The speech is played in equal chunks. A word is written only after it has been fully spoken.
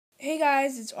Hey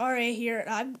guys, it's RA here,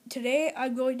 and today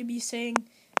I'm going to be saying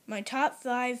my top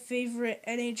 5 favorite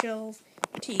NHL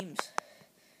teams.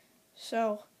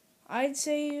 So, I'd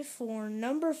say for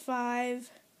number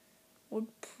 5 would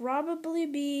probably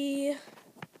be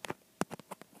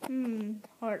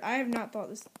hard. I have not thought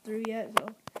this through yet, so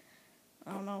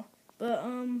I don't know. But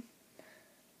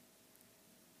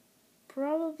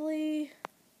probably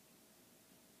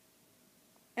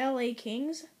LA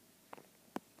Kings.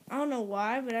 I don't know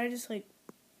why, but I just like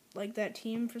that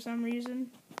team for some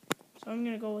reason. So I'm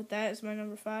going to go with that as my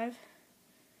number 5.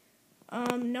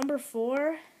 Number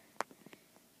 4,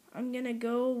 I'm going to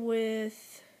go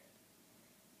with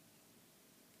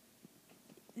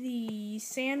the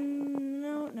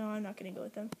No, I'm not going to go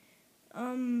with them.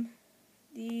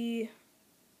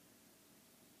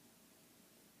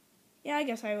 I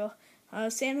guess I will.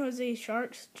 San Jose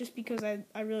Sharks, just because I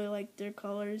really like their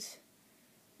colors.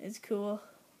 It's cool.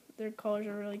 Their colors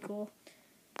are really cool.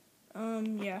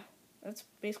 Yeah, that's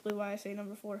basically why I say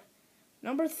number 4.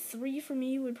 Number 3 for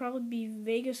me would probably be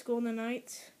Vegas Golden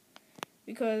Knights,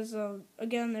 because,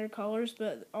 again, their colors,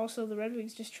 but also the Red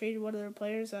Wings just traded one of their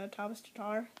players, Thomas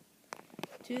Tatar,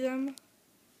 to them.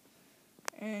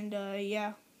 And,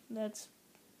 yeah, that's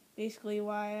basically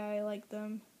why I like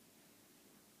them.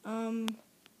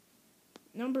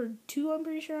 Number 2, I'm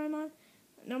pretty sure I'm on.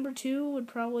 Number 2 would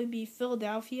probably be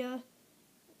Philadelphia.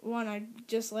 One, I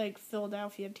just like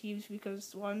Philadelphia teams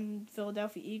because, one,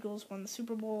 Philadelphia Eagles won the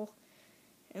Super Bowl.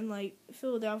 And,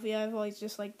 Philadelphia, I've always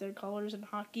just liked their colors in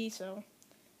hockey, so.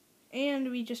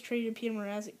 And we just traded Peter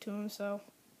Mrazek to him, so.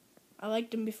 I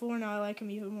liked him before, now I like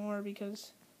him even more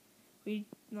because we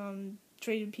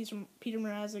traded Peter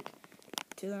Mrazek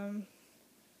to them.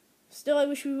 Still, I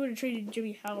wish we would have traded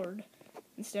Jimmy Howard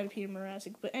instead of Peter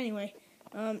Mrazek. But anyway,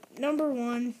 number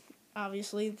 1,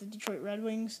 obviously, the Detroit Red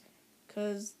Wings,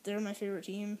 because they're my favorite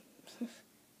team.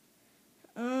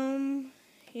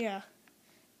 Yeah.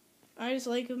 I just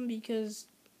like them because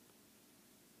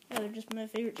they're just my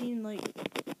favorite team.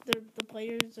 The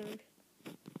players are,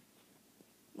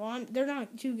 well, they're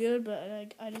not too good,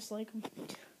 but I just like them.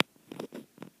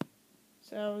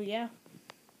 So, yeah.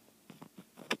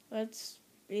 That's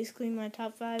basically my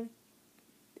top 5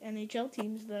 NHL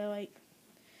teams that I like.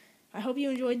 I hope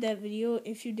you enjoyed that video.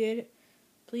 If you did,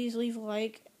 please leave a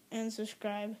like and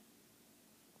subscribe.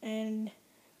 And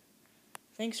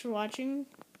thanks for watching,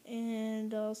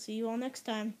 and I'll see you all next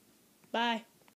time. Bye.